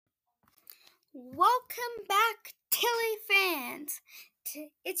Welcome back, Tilly fans.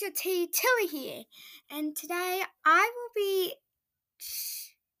 It's your T Tilly here, and today I will be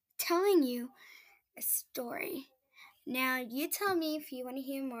telling you a story. Now, you tell me if you want to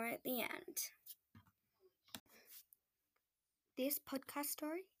hear more at the end. This podcast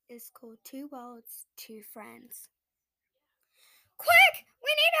story is called Two Worlds, Two Friends. Quick! We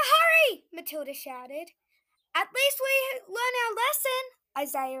need to hurry! Matilda shouted. At least we learn our lesson,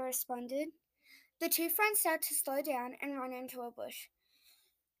 Isaiah responded. The two friends started to slow down and run into a bush.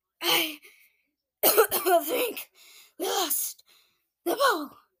 I think we lost the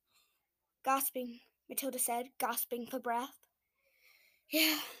ball. Gasping, Matilda said, gasping for breath.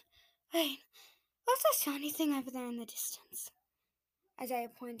 Yeah, wait, what's that shiny thing over there in the distance?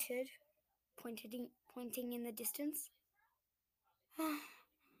 Isaiah pointing in the distance.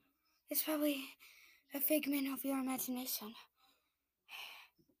 It's probably a figment of your imagination.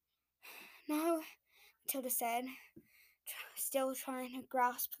 No, Matilda said, still trying to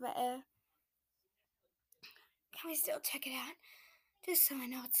grasp for air. Can we still check it out? Just so I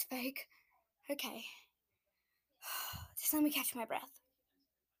know it's fake. Okay. Just let me catch my breath.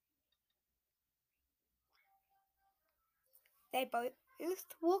 They both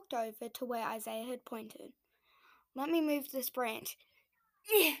walked over to where Isaiah had pointed. Let me move this branch.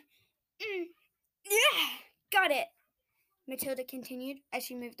 Yeah, got it, Matilda continued as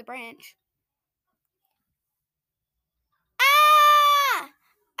she moved the branch. Ah!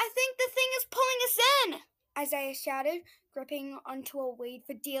 I think the thing is pulling us in, Isaiah shouted, gripping onto a weed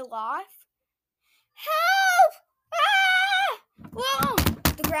for dear life. Help! Ah! Whoa!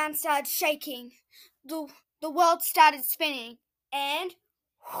 The ground started shaking. The world started spinning. And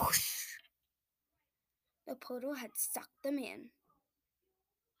whoosh! The portal had sucked them in.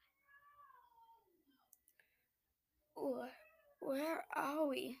 Where are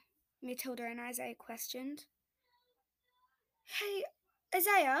we? Matilda and Isaiah questioned. Hey,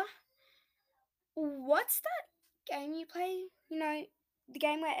 Isaiah, what's that game you play? You know, the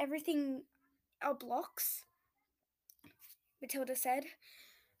game where everything are blocks? Matilda said,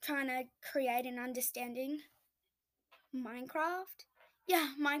 trying to create an understanding. Minecraft?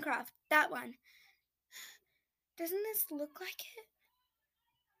 Yeah, Minecraft, that one. Doesn't this look like it?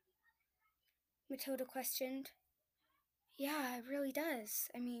 Matilda questioned. Yeah, it really does.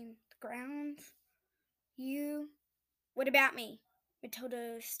 I mean, the ground, you. What about me?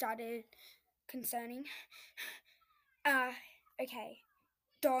 Matilda started concerning. Okay.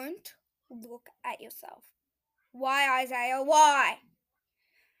 Don't look at yourself. Why, Isaiah? Why?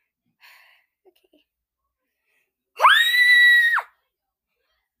 Okay.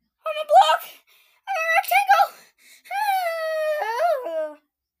 I'm a block! I'm a rectangle!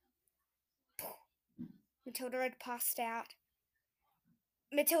 Matilda had passed out.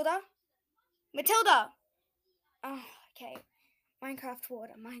 Matilda? Oh, okay. Minecraft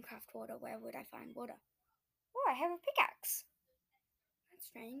water. Where would I find water? Oh, I have a pickaxe. That's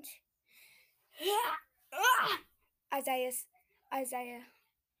strange. Isaiah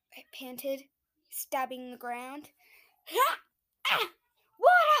panted, stabbing the ground.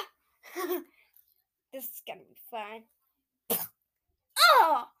 Water! This is gonna be fun.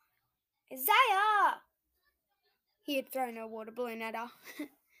 Oh! Isaiah! He had thrown a water balloon at her.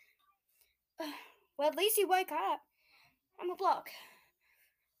 Well, at least he woke up. I'm a block.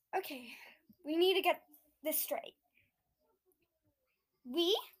 Okay, we need to get this straight.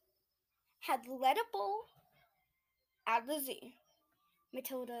 We had let a bull out of the zoo.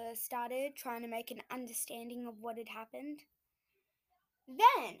 Matilda started, trying to make an understanding of what had happened.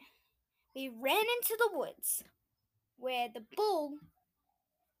 Then we ran into the woods, where the bull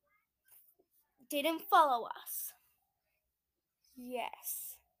didn't follow us.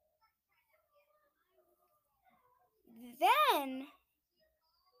 Yes. Then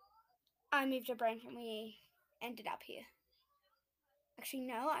I moved a branch and we ended up here. Actually,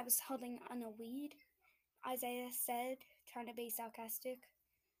 no, I was holding on a weed, Isaiah said, trying to be sarcastic.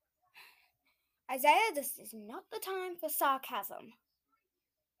 Isaiah, this is not the time for sarcasm,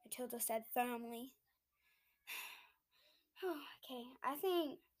 Matilda said firmly. Oh, okay, I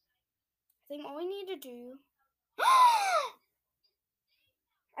think what we need to do.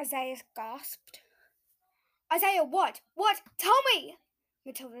 Isaiah gasped. Isaiah, what? What? Tell me!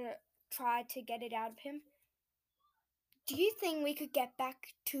 Matilda tried to get it out of him. Do you think we could get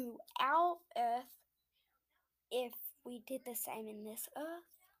back to our Earth if we did the same in this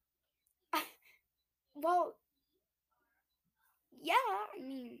Earth? Well, yeah, I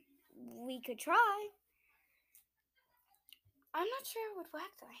mean, we could try. I'm not sure it would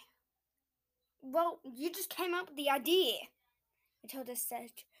work though. Well, you just came up with the idea, Matilda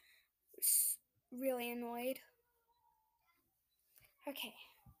said, really annoyed. Okay.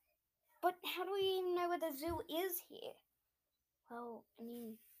 But how do we even know where the zoo is here? Well, I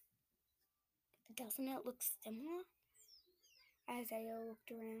mean, doesn't it look similar? Isaiah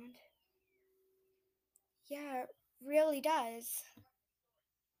looked around. Yeah, it really does.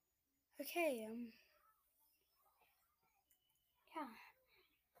 Okay, yeah.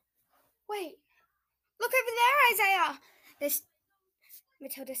 Wait, look over there, Isaiah!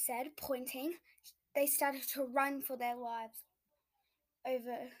 Matilda said, pointing. They started to run for their lives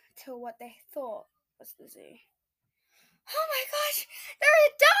over to what they thought was the zoo. Oh my gosh, there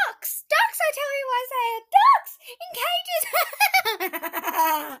are ducks! Ducks, I tell you, Isaiah! Ducks! In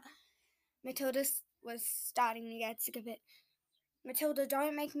cages! Matilda was starting to get sick of it. Matilda,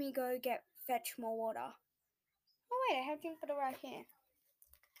 don't make me go fetch more water. Oh wait, I have drink bottle right here.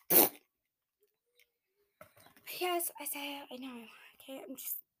 Yes, Isaiah, I know. Okay, I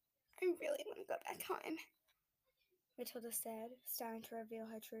really want to go back home. Matilda said, starting to reveal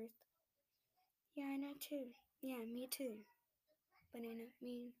her truth. Yeah, I know too. Yeah, me too. Banana,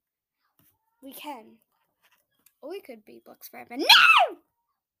 we can. Or we could be blocks forever. No!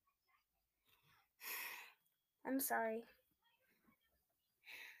 I'm sorry.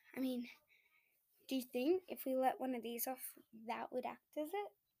 I mean, do you think if we let one of these off, that would act as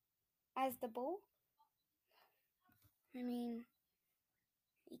it? As the ball? I mean,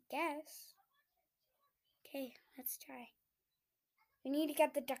 I guess. Okay, let's try. We need to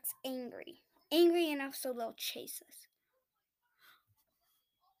get the ducks angry. Angry enough so they'll chase us.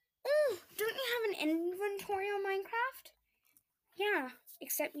 Oh, don't you have an inventory on Minecraft? Yeah,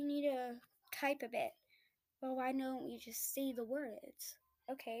 except we need to type a bit. Well, why don't we just say the words?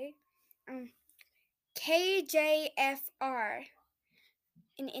 Okay. KJFR.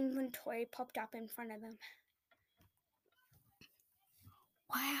 An inventory popped up in front of them.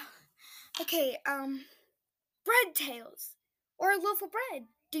 Wow. Okay, bread tails. Or a loaf of bread.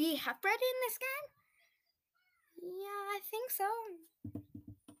 Do you have bread in this game? Yeah, I think so.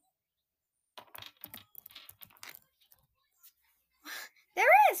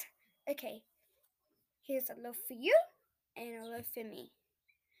 There is! Okay. Here's a loaf for you and a loaf for me,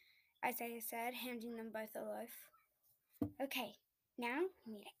 Isaiah said, handing them both a loaf. Okay, now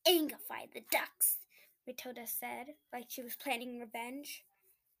we need to angify the ducks, Matilda said, like she was planning revenge.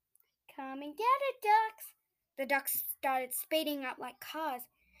 Come and get it, ducks. The ducks started speeding up like cars.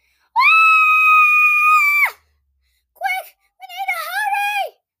 Ah! Quick, we need to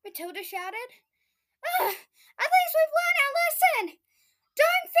hurry, Matilda shouted. At least we've learned our lesson.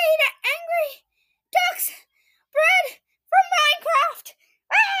 Don't feed angry ducks bread from Minecraft.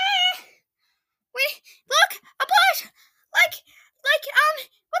 Ah! Look, a bush. Like,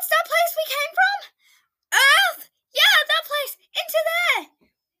 what's that place we came from? Earth. Yeah, that place. Into there.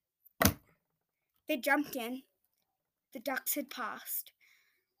 They jumped in. The ducks had passed.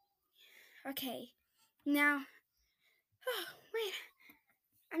 Okay, now. Oh, wait.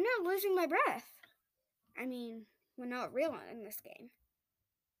 I'm not losing my breath. I mean, we're not real in this game.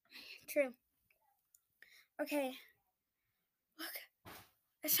 True. Okay. Look.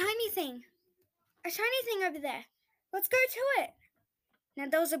 A shiny thing. A shiny thing over there. Let's go to it. Now,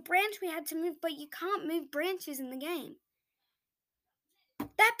 there was a branch we had to move, but you can't move branches in the game.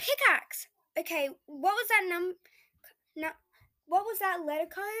 That pickaxe. Okay, what was that what was that letter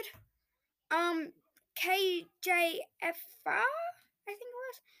code? KJFR, I think it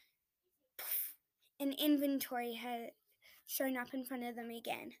was. An inventory had shown up in front of them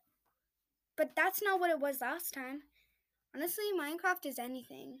again. But that's not what it was last time. Honestly, Minecraft is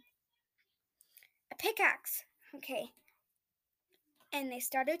anything. A pickaxe. Okay. And they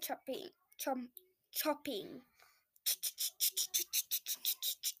started chopping.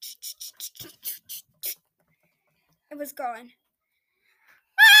 It was gone.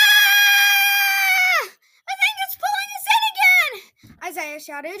 Ah! I think it's pulling us in again! Isaiah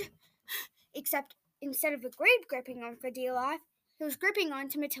shouted. Except instead of a grape gripping on for dear life, he was gripping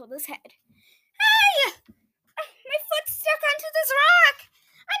onto Matilda's head. Hey! My foot's stuck onto this rock!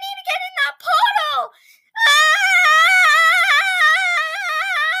 I need to get in that portal!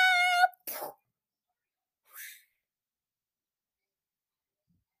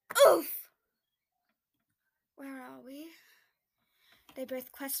 Oof! Where are we? They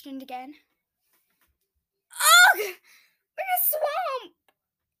both questioned again. Ugh! We're in a swamp!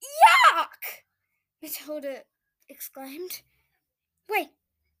 Yuck! Matilda exclaimed. Wait!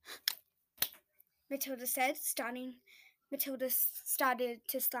 Matilda said, Matilda started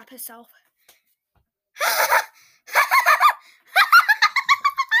to slap herself. I'm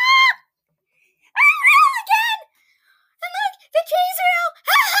real again! And look, the trees are real!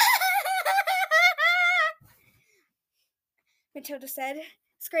 Matilda said,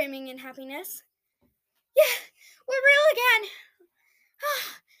 screaming in happiness. Yeah, we're real again.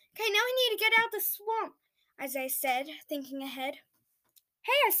 Okay, now we need to get out of the swamp, Isaiah said, thinking ahead.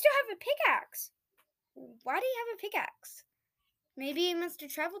 Hey, I still have a pickaxe. Why do you have a pickaxe? Maybe it must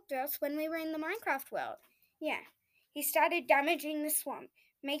have traveled through us when we were in the Minecraft world. Yeah, he started damaging the swamp,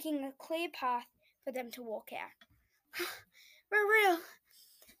 making a clear path for them to walk out. We're real.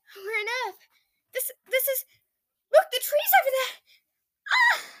 We're on Earth. This is... Look, the tree's over there.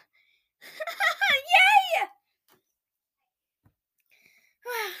 Ah! Yay!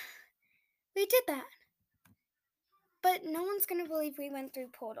 We did that. But no one's going to believe we went through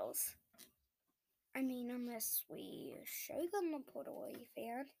portals. I mean, unless we show them the portal we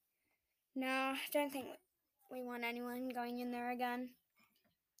found. No, I don't think we want anyone going in there again,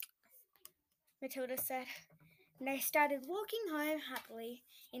 Matilda said. And they started walking home happily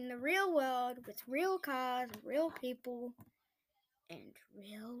in the real world with real cars, real people, and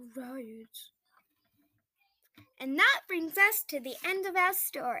real roads. And that brings us to the end of our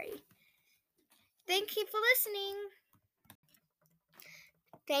story. Thank you for listening.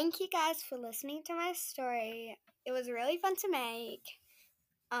 Thank you guys for listening to my story. It was really fun to make.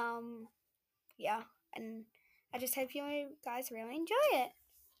 Yeah, and I just hope you guys really enjoy it.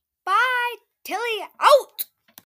 Bye! Tilly out!